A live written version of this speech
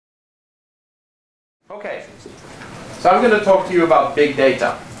Okay, so I'm going to talk to you about big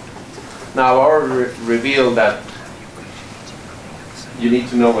data. Now, I already revealed that you need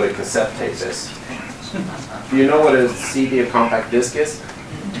to know what a cassette tape is. Do you know what a CD, a compact disc, is?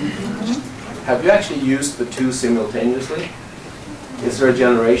 Have you actually used the two simultaneously? Is there a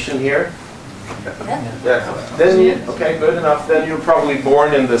generation here? Yeah. Then you, okay, good enough. Then you're probably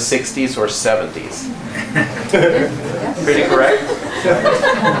born in the 60s or 70s. Pretty correct?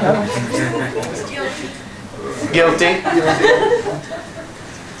 Guilty?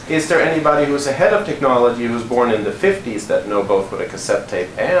 Is there anybody who's ahead of technology who's born in the 50s that know both what a cassette tape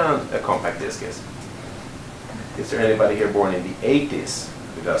and a compact disc is? Is there anybody here born in the 80s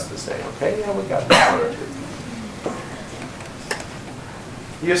who does the same? Okay, yeah, we got that one or two.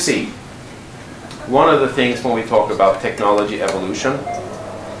 You see, one of the things when we talk about technology evolution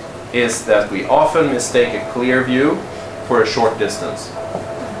is that we often mistake a clear view for a short distance.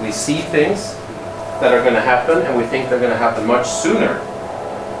 We see things that are going to happen and we think they're going to happen much sooner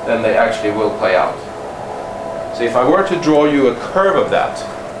than they actually will play out. So if I were to draw you a curve of that,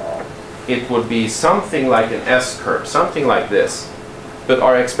 it would be something like an S-curve, something like this. But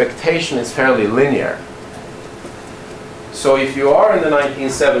our expectation is fairly linear. So if you are in the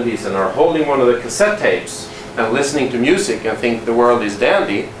 1970s and are holding one of the cassette tapes and listening to music and think the world is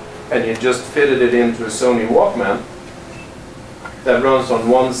dandy, and you just fitted it into a Sony Walkman that runs on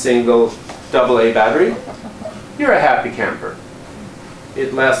one single AA battery, you're a happy camper.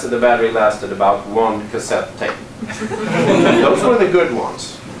 The battery lasted about one cassette tape. Those were the good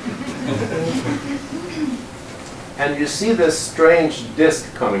ones. And you see this strange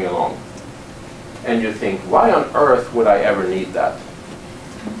disc coming along. And you think, why on earth would I ever need that?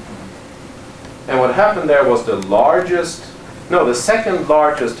 And what happened there was the second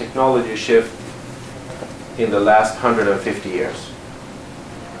largest technology shift in the last 150 years.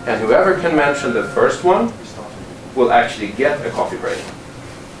 And whoever can mention the first one will actually get a coffee break.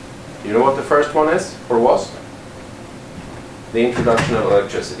 You know what the first one is, or was? The introduction of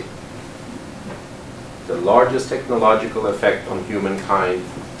electricity. The largest technological effect on humankind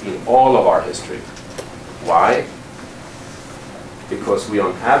in all of our history. Why? Because we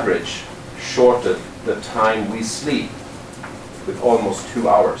on average shorted the time we sleep with almost 2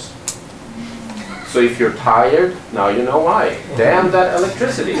 hours. So if you're tired, now you know why. Damn that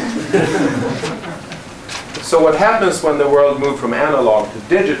electricity. So what happens when the world moved from analog to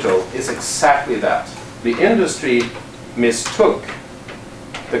digital is exactly that. The industry mistook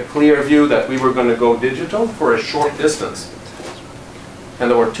the clear view that we were going to go digital for a short distance. And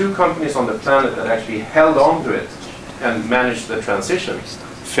there were two companies on the planet that actually held on to it and managed the transition.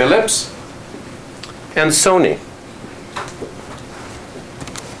 Philips and Sony.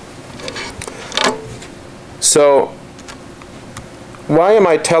 So, why am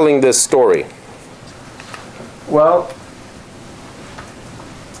I telling this story? Well,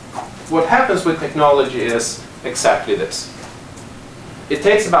 what happens with technology is exactly this. It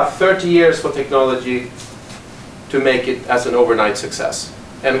takes about 30 years for technology to make it as an overnight success.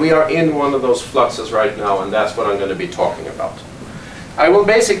 And we are in one of those fluxes right now, and that's what I'm going to be talking about. I will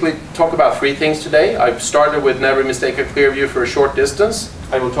basically talk about three things today. I've started with never mistake a clear view for a short distance.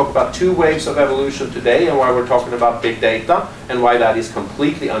 I will talk about two waves of evolution today and why we're talking about big data and why that is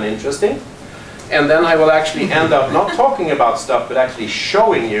completely uninteresting. And then I will actually end up not talking about stuff, but actually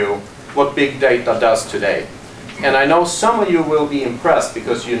showing you what big data does today. And I know some of you will be impressed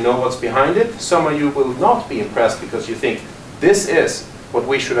because you know what's behind it. Some of you will not be impressed because you think this is what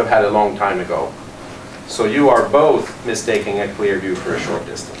we should have had a long time ago. So you are both mistaking a clear view for a short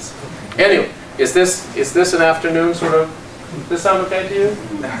distance. Anyway, is this an afternoon sort of? Does this sound okay to you?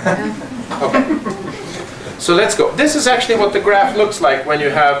 Okay. So let's go. This is actually what the graph looks like when you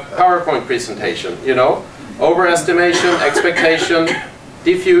have PowerPoint presentation. You know, overestimation, expectation,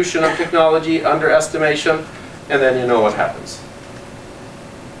 diffusion of technology, underestimation, and then you know what happens.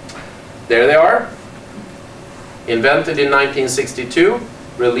 There they are. Invented in 1962,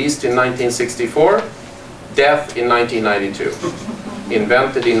 released in 1964, death in 1992.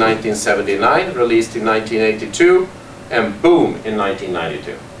 Invented in 1979, released in 1982, and boom in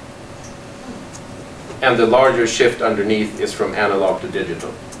 1992. And the larger shift underneath is from analog to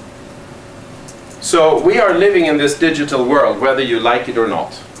digital. So we are living in this digital world, whether you like it or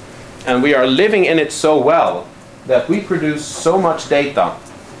not. And we are living in it so well that we produce so much data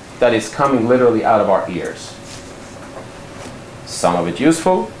that is coming literally out of our ears. Some of it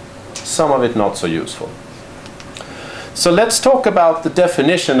useful, some of it not so useful. So let's talk about the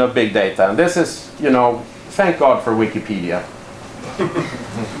definition of big data. And this is, you know, thank God for Wikipedia.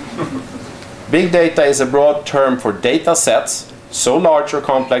 Big data is a broad term for data sets so large or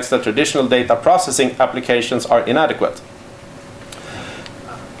complex that traditional data processing applications are inadequate.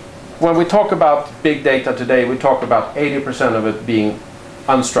 When we talk about big data today, we talk about 80% of it being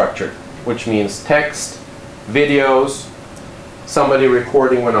unstructured, which means text, videos, somebody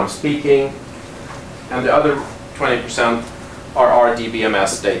recording when I'm speaking, and the other 20% are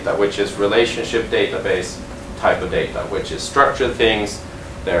RDBMS data, which is relationship database type of data, which is structured things.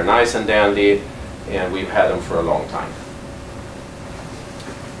 They're nice and dandy, and we've had them for a long time.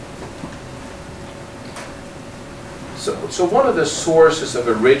 So one of the sources of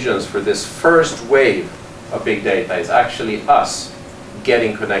origins for this first wave of big data is actually us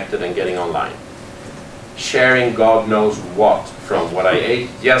getting connected and getting online. Sharing God knows what, from what I ate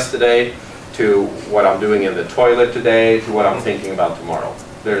yesterday to what I'm doing in the toilet today to what I'm thinking about tomorrow.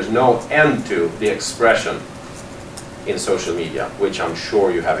 There's no end to the expression in social media, which I'm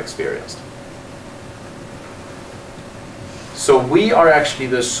sure you have experienced. So we are actually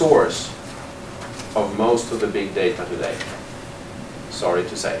the source of most of the big data today. Sorry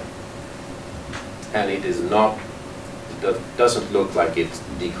to say. And it is not, it doesn't look like it's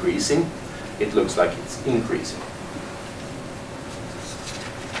decreasing, it looks like it's increasing.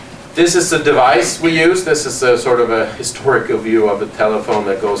 This is the device we use. This is a sort of a historical view of a telephone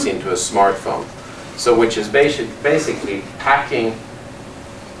that goes into a smartphone. So which is basically packing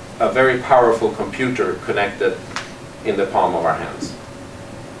a very powerful computer connected in the palm of our hands.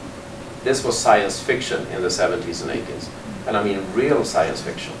 This was science fiction in the 70s and 80s. And I mean real science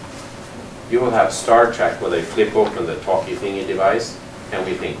fiction. You will have Star Trek where they flip open the talkie thingy device and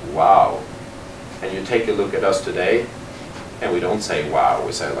we think, wow. And you take a look at us today and we don't say wow,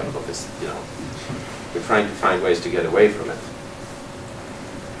 we say like, well, this, you know, we're trying to find ways to get away from it.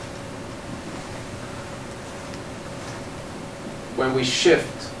 When we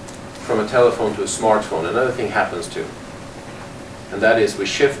shift from a telephone to a smartphone, another thing happens too. And that is we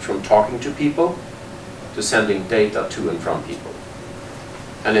shift from talking to people to sending data to and from people.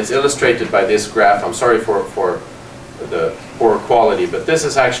 And it's illustrated by this graph. I'm sorry for the poor quality, but this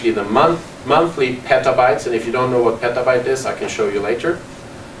is actually the monthly petabytes. And if you don't know what petabyte is, I can show you later.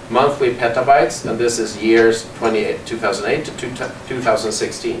 Monthly petabytes, and this is years 2008 to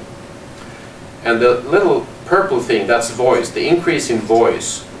 2016. And the little purple thing, that's voice, the increase in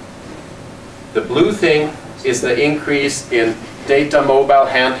voice. The blue thing is the increase in data mobile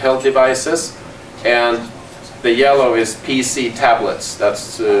handheld devices, and the yellow is PC tablets.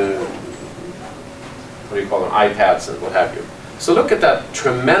 That's, what do you call them, iPads and what have you. So look at that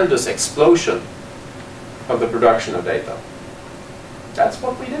tremendous explosion of the production of data. That's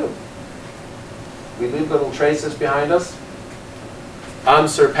what we do. We leave little traces behind us.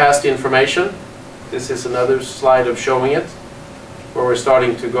 Unsurpassed information. This is another slide of showing it, where we're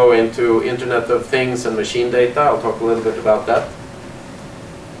starting to go into Internet of Things and machine data. I'll talk a little bit about that.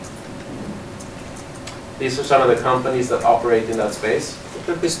 These are some of the companies that operate in that space.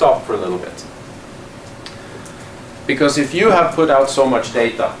 Let me stop for a little bit. Because if you have put out so much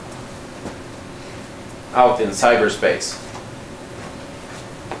data out in cyberspace,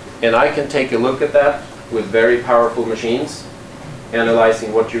 and I can take a look at that with very powerful machines,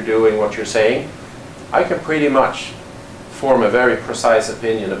 analyzing what you're doing, what you're saying, I can pretty much form a very precise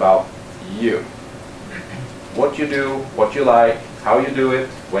opinion about you. What you do, what you like, how you do it,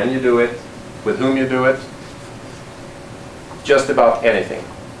 when you do it, with whom you do it, just about anything.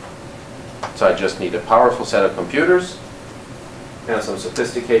 So I just need a powerful set of computers and some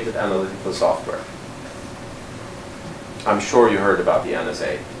sophisticated analytical software. I'm sure you heard about the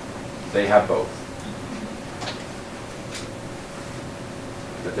NSA. They have both.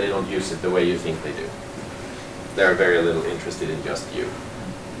 But they don't use it the way you think they do. They're very little interested in just you.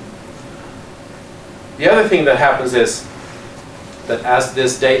 The other thing that happens is that as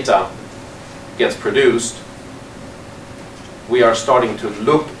this data gets produced, we are starting to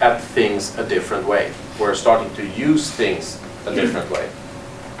look at things a different way. We're starting to use things a different way.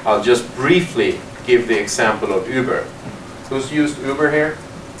 I'll just briefly give the example of Uber. Who's used Uber here?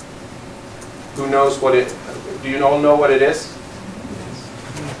 Who knows what it, do you all know what it is?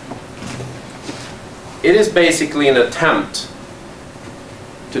 It is basically an attempt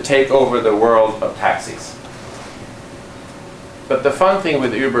to take over the world of taxis. But the fun thing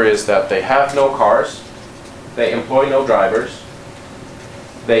with Uber is that they have no cars, they employ no drivers,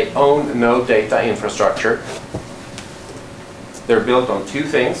 they own no data infrastructure. They're built on two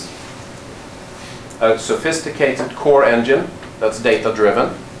things: a sophisticated core engine that's data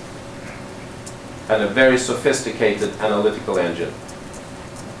driven, and a very sophisticated analytical engine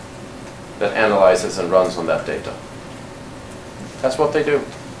that analyzes and runs on that data. That's what they do.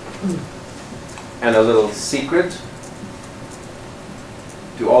 And a little secret,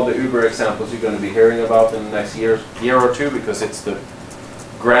 to all the Uber examples you're going to be hearing about in the next year or two, because it's the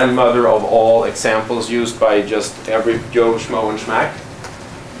grandmother of all examples used by just every Joe, Schmo, and Schmack.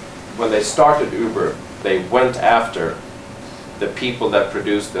 When they started Uber, they went after the people that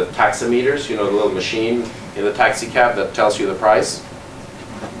produced the taximeters, you know, the little machine in the taxi cab that tells you the price.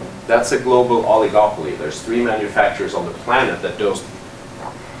 That's a global oligopoly. There's 3 manufacturers on the planet that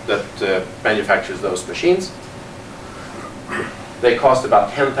manufactures those machines. They cost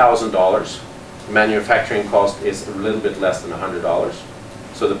about $10,000. Manufacturing cost is a little bit less than $100.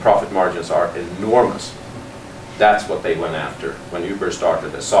 So the profit margins are enormous. That's what they went after when Uber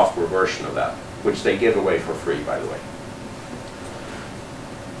started, a software version of that, which they give away for free, by the way.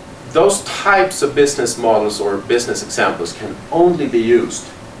 Those types of business models or business examples can only be used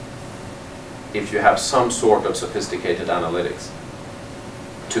if you have some sort of sophisticated analytics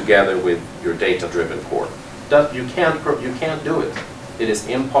together with your data-driven core. You can't do it. It is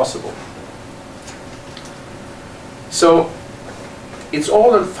impossible. So it's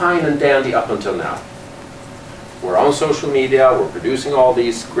all fine and dandy up until now. We're on social media, we're producing all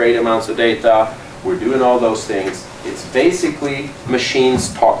these great amounts of data, we're doing all those things. It's basically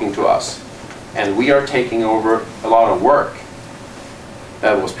machines talking to us. And we are taking over a lot of work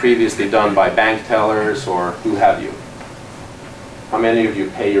that was previously done by bank tellers or who have you. How many of you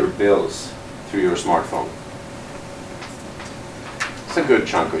pay your bills through your smartphone? It's a good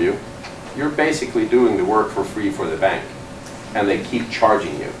chunk of you. You're basically doing the work for free for the bank, and they keep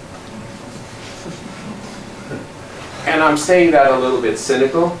charging you. And I'm saying that a little bit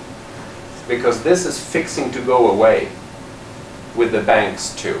cynical, because this is fixing to go away with the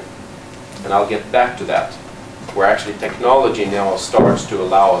banks too. And I'll get back to that, where actually technology now starts to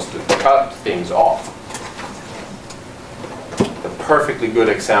allow us to cut things off. A perfectly good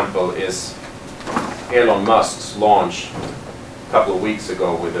example is Elon Musk's launch a couple of weeks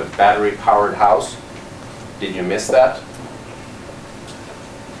ago with a battery-powered house. Did you miss that?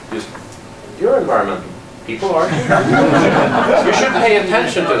 You're environmental people, aren't you? You should pay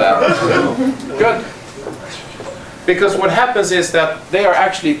attention to that. Good. Because what happens is that they are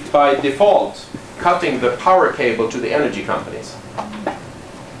actually, by default, cutting the power cable to the energy companies.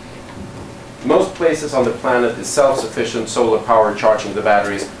 Most places on the planet is self-sufficient solar power charging the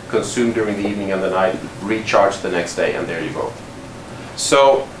batteries, consumed during the evening and the night, recharged the next day, and there you go.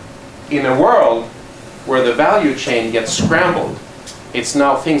 So, in a world where the value chain gets scrambled, it's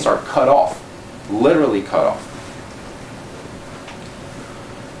now things are cut off, literally cut off.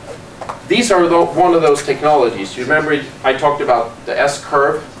 These are one of those technologies. You remember I talked about the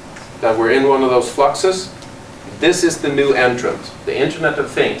S-curve, that we're in one of those fluxes? This is the new entrant, the Internet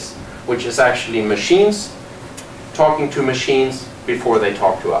of Things, which is actually machines talking to machines before they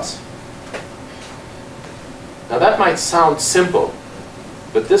talk to us. Now that might sound simple,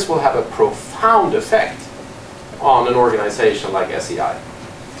 but this will have a profound effect on an organization like SEI.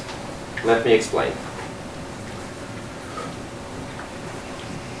 Let me explain.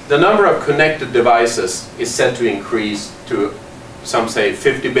 The number of connected devices is said to increase to, some say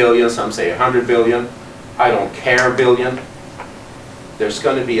 50 billion, some say 100 billion. I don't care billion. There's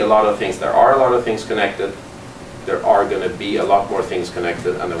going to be a lot of things. There are a lot of things connected. There are going to be a lot more things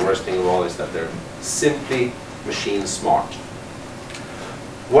connected. And the worst thing of all is that they're simply machine smart.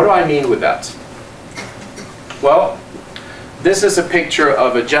 What do I mean with that? Well, this is a picture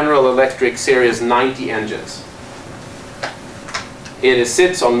of a General Electric Series 90 engines. It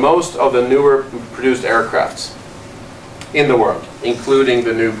sits on most of the newer produced aircrafts in the world, including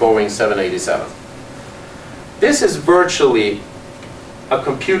the new Boeing 787. This is virtually a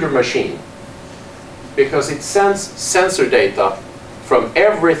computer machine because it sends sensor data from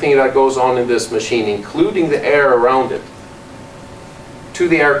everything that goes on in this machine, including the air around it, to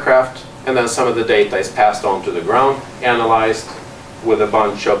the aircraft, and then some of the data is passed on to the ground, analyzed with a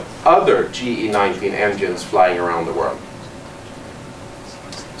bunch of other GE19 engines flying around the world.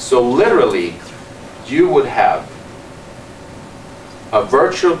 So literally, you would have a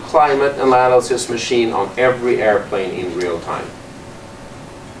virtual climate analysis machine on every airplane in real time.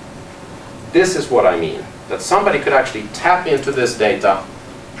 This is what I mean, that somebody could actually tap into this data,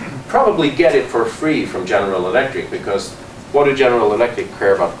 probably get it for free from General Electric, because what do General Electric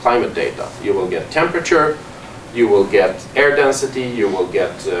care about climate data? You will get temperature, you will get air density, you will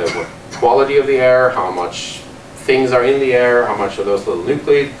get what quality of the air, how much things are in the air, how much of those little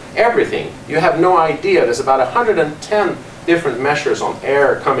nuclei, everything. You have no idea. There's about 110 different measures on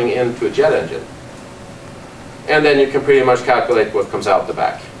air coming into a jet engine. And then you can pretty much calculate what comes out the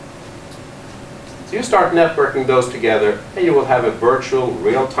back. So you start networking those together, and you will have a virtual,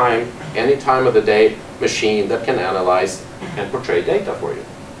 real-time, any time of the day machine that can analyze and portray data for you.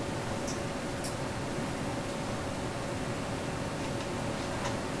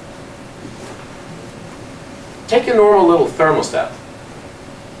 Take a normal little thermostat.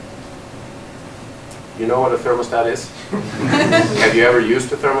 You know what a thermostat is? Have you ever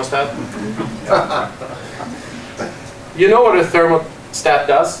used a thermostat? You know what a thermostat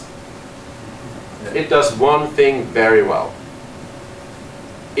does? It does one thing very well.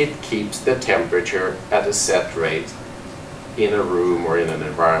 It keeps the temperature at a set rate in a room or in an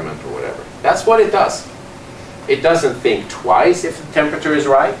environment or whatever. That's what it does. It doesn't think twice if the temperature is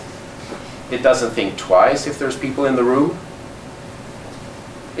right. It doesn't think twice if there's people in the room.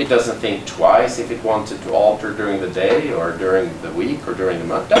 It doesn't think twice if it wanted to alter during the day or during the week or during the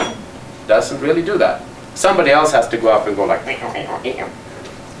month. It doesn't really do that. Somebody else has to go up and go like,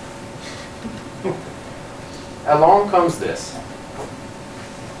 along comes this.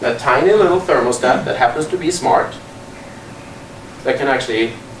 A tiny little thermostat that happens to be smart, that can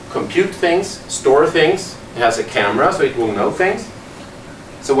actually compute things, store things. It has a camera, so it will know things.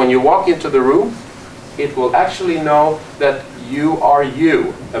 So when you walk into the room, it will actually know that you are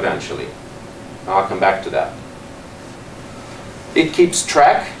you eventually. I'll come back to that. It keeps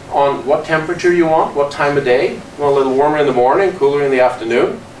track on what temperature you want, what time of day. You want a little warmer in the morning, cooler in the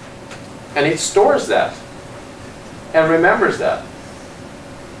afternoon. And it stores that and remembers that.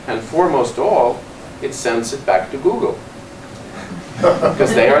 And foremost of all, it sends it back to Google.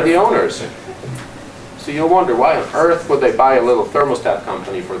 Because they are the owners. So you'll wonder, why on earth would they buy a little thermostat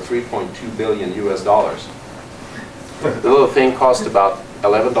company for $3.2 billion US? The little thing cost about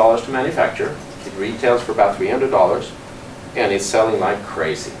 $11 to manufacture. It retails for about $300. And it's selling like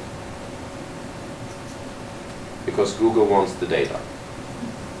crazy. Because Google wants the data.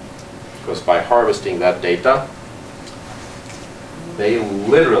 Because by harvesting that data, they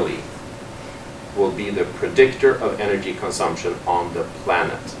literally will be the predictor of energy consumption on the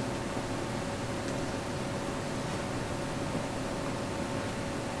planet.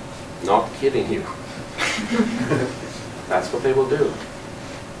 Not kidding you. That's what they will do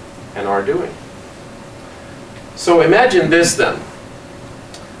and are doing. So imagine this then,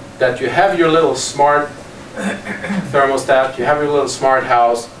 that you have your little smart thermostat, you have your little smart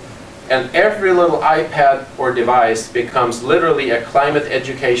house, and every little iPad or device becomes literally a climate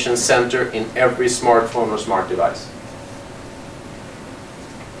education center in every smartphone or smart device.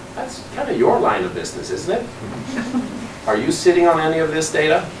 That's kind of your line of business, isn't it? Are you sitting on any of this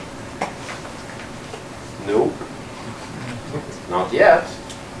data? Nope. Not yet.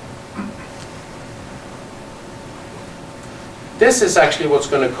 This is actually what's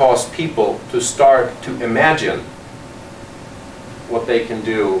going to cause people to start to imagine what they can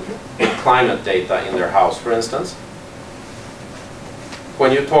do with climate data in their house, for instance.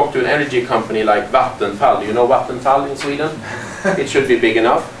 When you talk to an energy company like Vattenfall, you know Vattenfall in Sweden? It should be big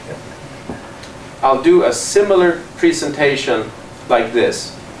enough. I'll do a similar presentation like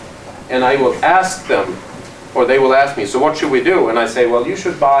this, and I will ask them, or they will ask me, so what should we do? And I say, well, you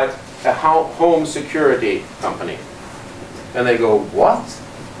should buy a home security company. And they go, what?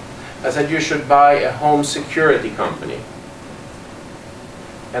 I said, you should buy a home security company.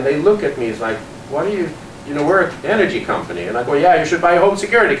 And they look at me, it's like, what are you, we're an energy company. And I go, yeah, you should buy a home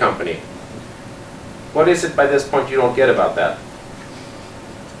security company. What is it by this point you don't get about that?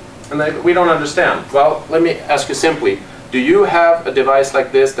 And they go, we don't understand. Well, let me ask you simply, do you have a device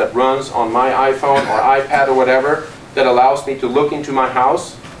like this that runs on my iPhone or iPad or whatever that allows me to look into my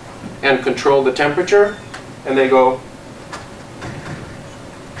house and control the temperature? And they go,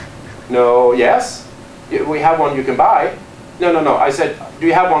 no, yes, we have one you can buy. No. I said, do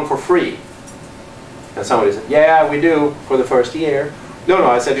you have one for free? And somebody said, yeah, we do for the first year. No,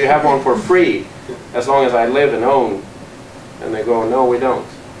 I said, do you have one for free as long as I live and own? And they go, no, we don't.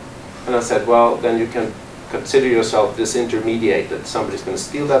 And I said, well, then you can consider yourself disintermediated. Somebody's going to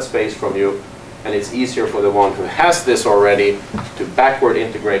steal that space from you, and it's easier for the one who has this already to backward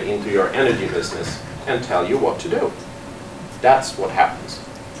integrate into your energy business and tell you what to do. That's what happens.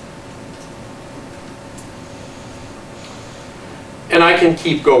 And I can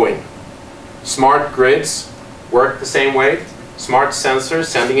keep going. Smart grids work the same way. Smart sensors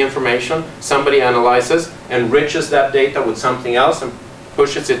sending information. Somebody analyzes, enriches that data with something else and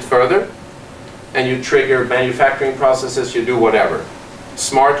pushes it further. And you trigger manufacturing processes, you do whatever.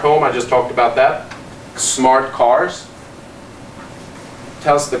 Smart home, I just talked about that. Smart cars.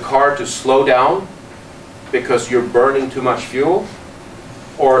 Tells the car to slow down because you're burning too much fuel.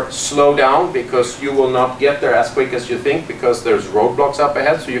 Or slow down because you will not get there as quick as you think because there's roadblocks up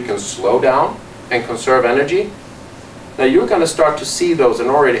ahead, so you can slow down and conserve energy. Now you're going to start to see those, and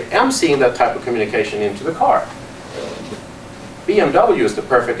already am seeing that type of communication into the car. BMW is the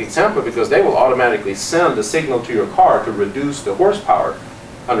perfect example because they will automatically send a signal to your car to reduce the horsepower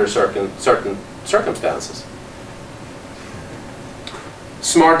under certain circumstances.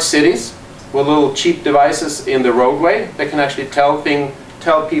 smart cities with little cheap devices in the roadway that can actually tell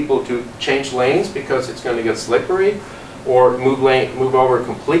people to change lanes because it's going to get slippery, or move over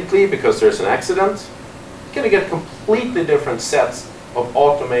completely because there's an accident. You're going to get completely different sets of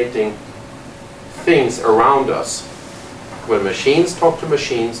automating things around us, where machines, talk to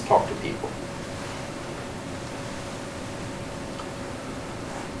people.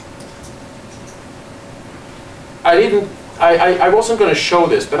 I wasn't going to show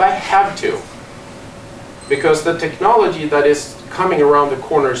this, but I have to, because the technology that is coming around the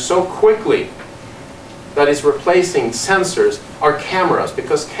corner so quickly, that is replacing sensors, are cameras,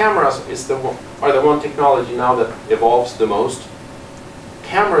 because cameras are the one technology now that evolves the most.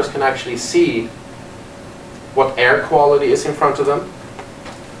 Cameras can actually see what air quality is in front of them,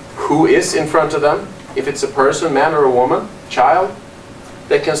 who is in front of them, if it's a person, man or a woman, child.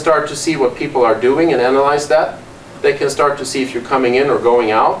 They can start to see what people are doing and analyze that. They can start to see if you're coming in or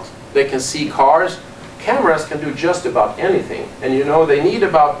going out. They can see cars. Cameras can do just about anything. And you know, they need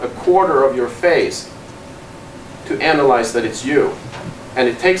about a quarter of your face to analyze that it's you. And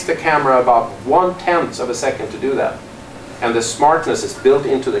it takes the camera about 1/10 of a second to do that. And the smartness is built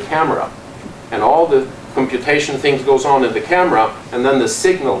into the camera. And all the computation things goes on in the camera, and then the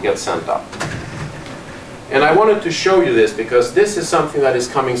signal gets sent up. And I wanted to show you this because this is something that is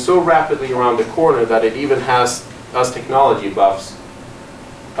coming so rapidly around the corner that it even has us technology buffs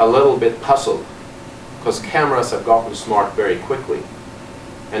a little bit puzzled, because cameras have gotten smart very quickly.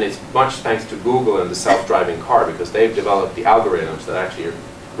 And it's much thanks to Google and the self-driving car, because they've developed the algorithms that actually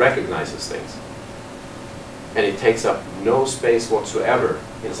recognizes things. And it takes up no space whatsoever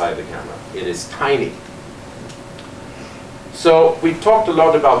inside the camera. It is tiny. So we've talked a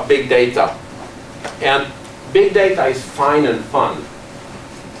lot about big data. And big data is fine and fun,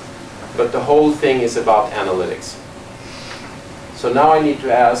 but the whole thing is about analytics. So now I need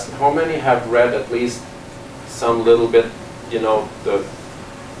to ask, how many have read at least some little bit, you know, the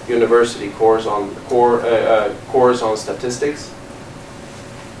university course on statistics?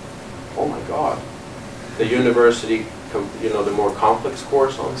 Oh my God. The university, you know, the more complex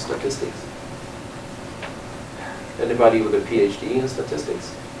course on statistics? Anybody with a PhD in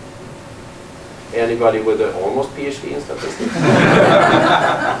statistics? Anybody with an almost PhD in statistics?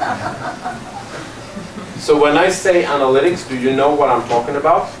 So when I say analytics, do you know what I'm talking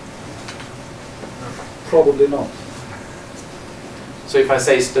about? Probably not. So if I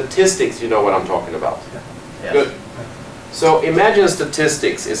say statistics, you know what I'm talking about? Yes. Good. So imagine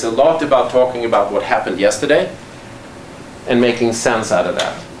statistics is a lot about talking about what happened yesterday and making sense out of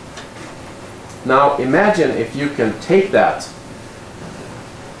that. Now imagine if you can take that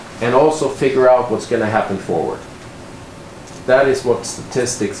and also figure out what's going to happen forward. That is what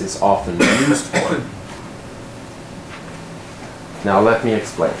statistics is often used for. Now let me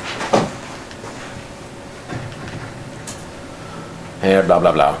explain. Here, blah,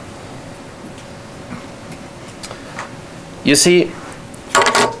 blah, blah. You see,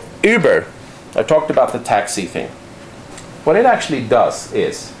 Uber, I talked about the taxi thing. What it actually does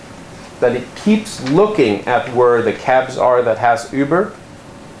is that it keeps looking at where the cabs are that has Uber,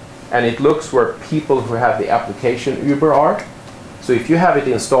 and it looks where people who have the application Uber are. So if you have it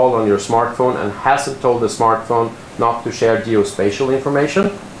installed on your smartphone and hasn't told the smartphone not to share geospatial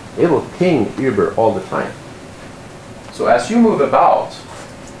information, it will ping Uber all the time. So as you move about,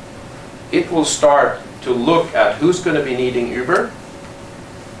 it will start to look at who's going to be needing Uber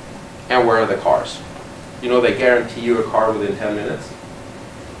and where are the cars. You know, they guarantee you a car within 10 minutes.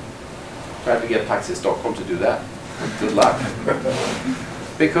 Try to get Taxi Stockholm to do that. Good luck.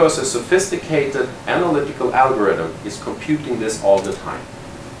 Because a sophisticated analytical algorithm is computing this all the time.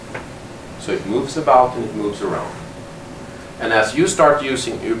 So it moves about and it moves around. And as you start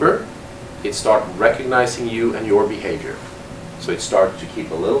using Uber, it starts recognizing you and your behavior. So it starts to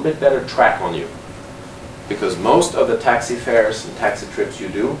keep a little bit better track on you. Because most of the taxi fares and taxi trips you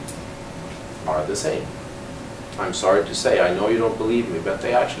do are the same. I'm sorry to say, I know you don't believe me, but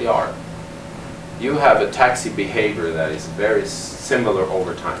they actually are. You have a taxi behavior that is very similar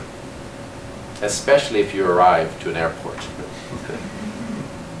over time, especially if you arrive to an airport.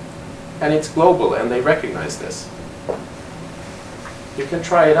 And it's global, and they recognize this. You can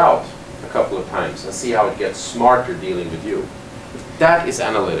try it out a couple of times and see how it gets smarter dealing with you. That is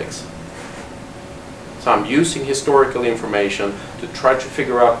analytics. So I'm using historical information to try to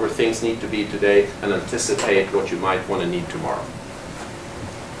figure out where things need to be today and anticipate what you might want to need tomorrow.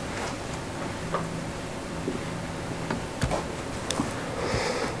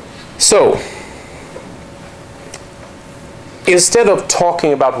 So, instead of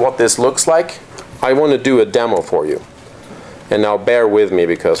talking about what this looks like, I want to do a demo for you. And now bear with me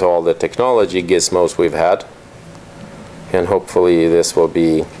because all the technology gizmos we've had. And hopefully this will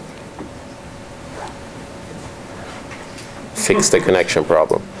be fix the connection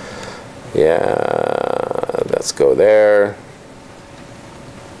problem. Yeah, let's go there.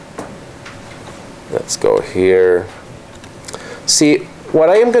 Let's go here. See, what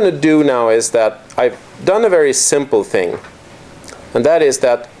I am going to do now is that I've done a very simple thing. And that is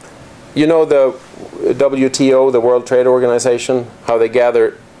that, you know the WTO, the World Trade Organization, how they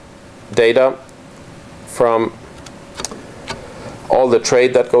gather data from all the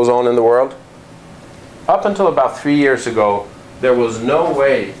trade that goes on in the world? Up until about 3 years ago, there was no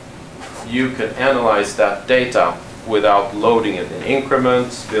way you could analyze that data without loading it in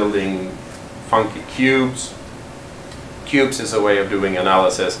increments, building funky cubes. Cubes is a way of doing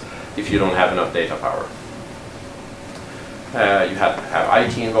analysis if you don't have enough data power. You had to have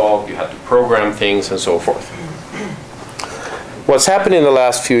IT involved, you had to program things, and so forth. What's happened in the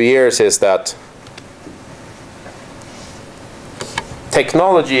last few years is that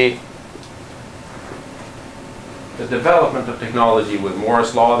technology, the development of technology with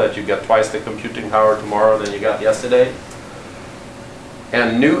Moore's law, that you get twice the computing power tomorrow than you got yesterday,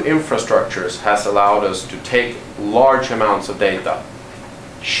 and new infrastructures has allowed us to take large amounts of data,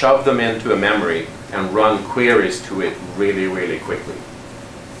 shove them into a memory, and run queries to it really, really quickly.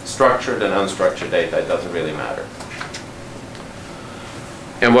 Structured and unstructured data, it doesn't really matter.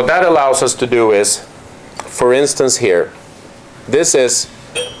 And what that allows us to do is, for instance here, this is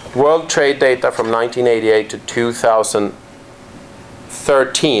world trade data from 1988 to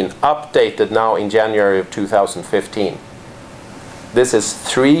 2013, updated now in January of 2015. This is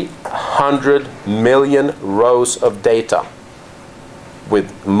 300 million rows of data,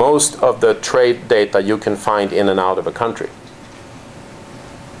 with most of the trade data you can find in and out of a country.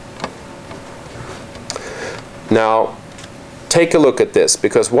 Now, take a look at this,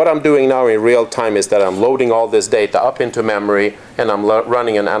 because what I'm doing now in real time is that I'm loading all this data up into memory, and I'm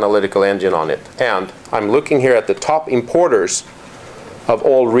running an analytical engine on it. And I'm looking here at the top importers of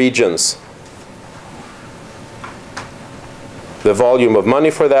all regions, the volume of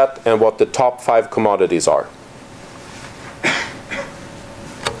money for that, and what the top 5 commodities are.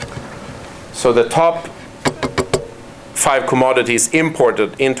 So the top 5 commodities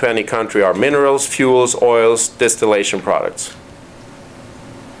imported into any country are minerals, fuels, oils, distillation products.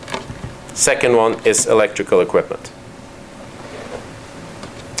 Second one is electrical equipment.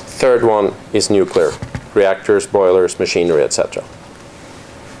 Third one is nuclear, reactors, boilers, machinery, etc.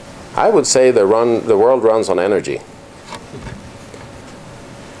 I would say the world runs on energy.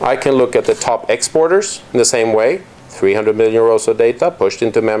 I can look at the top exporters in the same way. 300 million rows of data pushed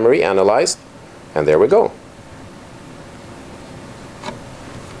into memory, analyzed, and there we go.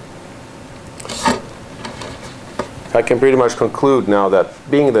 I can pretty much conclude now that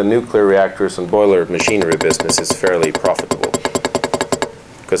being in the nuclear reactors and boiler machinery business is fairly profitable,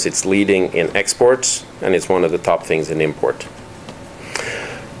 because it's leading in exports and it's one of the top things in import.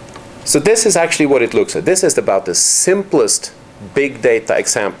 So this is actually what it looks like. This is about the simplest big data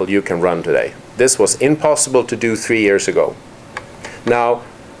example you can run today. This was impossible to do 3 years ago. Now,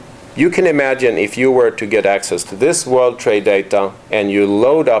 you can imagine if you were to get access to this world trade data and you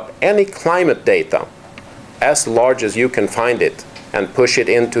load up any climate data as large as you can find it and push it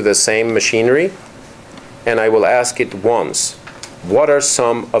into the same machinery, and I will ask it once, what are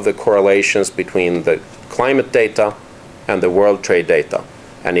some of the correlations between the climate data and the world trade data?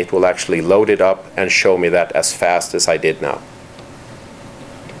 And it will actually load it up and show me that as fast as I did now.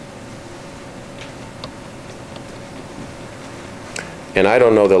 And I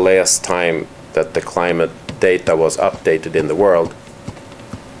don't know the last time that the climate data was updated in the world,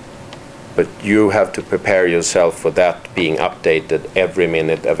 but you have to prepare yourself for that being updated every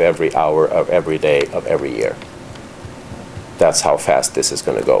minute of every hour of every day of every year. That's how fast this is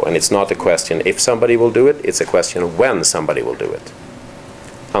going to go. And it's not a question if somebody will do it, it's a question of when somebody will do it,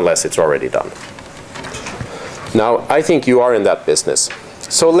 unless it's already done. Now, I think you are in that business.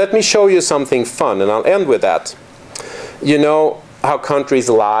 So let me show you something fun, and I'll end with that. You know how countries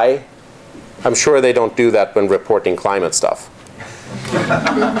lie? I'm sure they don't do that when reporting climate stuff.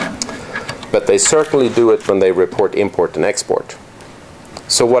 But they certainly do it when they report import and export.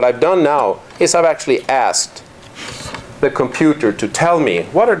 So what I've done now is I've actually asked the computer to tell me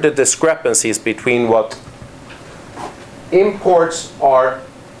what are the discrepancies between what imports are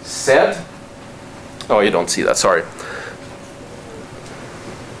said. Oh, you don't see that, sorry.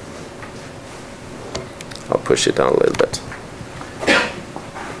 I'll push it down a little bit.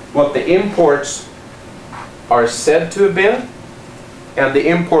 What the imports are said to have been and the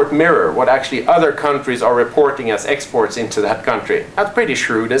import mirror what actually other countries are reporting as exports into that country. That's pretty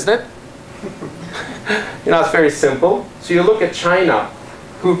shrewd, isn't it? You know, it's very simple. So you look at China,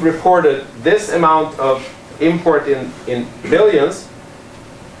 who've reported this amount of import in billions,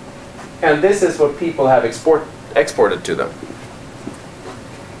 and this is what people have exported to them.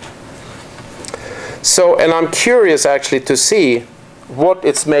 So, and I'm curious actually to see what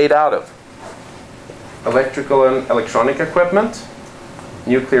it's made out of. Electrical and electronic equipment,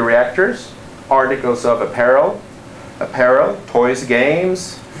 nuclear reactors, articles of apparel, toys,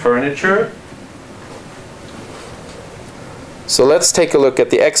 games, furniture. So let's take a look at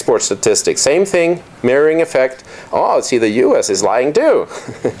the export statistics. Same thing, mirroring effect. Oh, see, the US is lying too.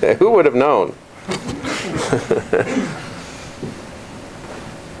 Who would have known?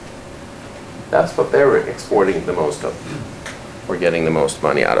 That's what they're exporting the most of, or getting the most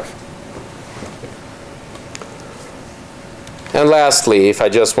money out of. And lastly, if I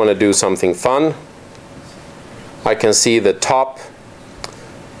just want to do something fun, I can see the top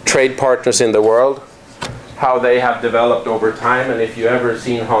trade partners in the world, how they have developed over time. And if you ever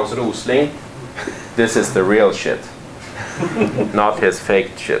seen Hans Rosling, this is the real shit, not his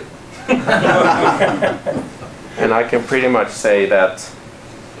faked shit. And I can pretty much say that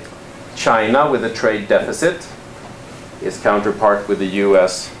China with a trade deficit is counterpart with the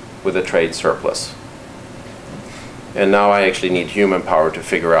US with a trade surplus. And now I actually need human power to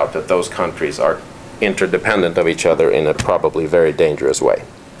figure out that those countries are interdependent of each other in a probably very dangerous way.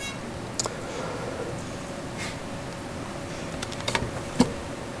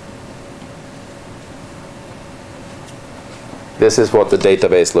 This is what the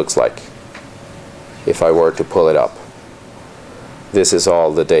database looks like if I were to pull it up. This is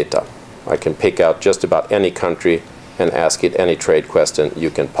all the data. I can pick out just about any country and ask it any trade question you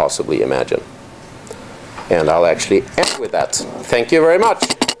can possibly imagine. And I'll actually end with that. Thank you very much.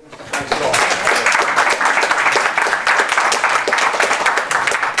 Thanks a lot.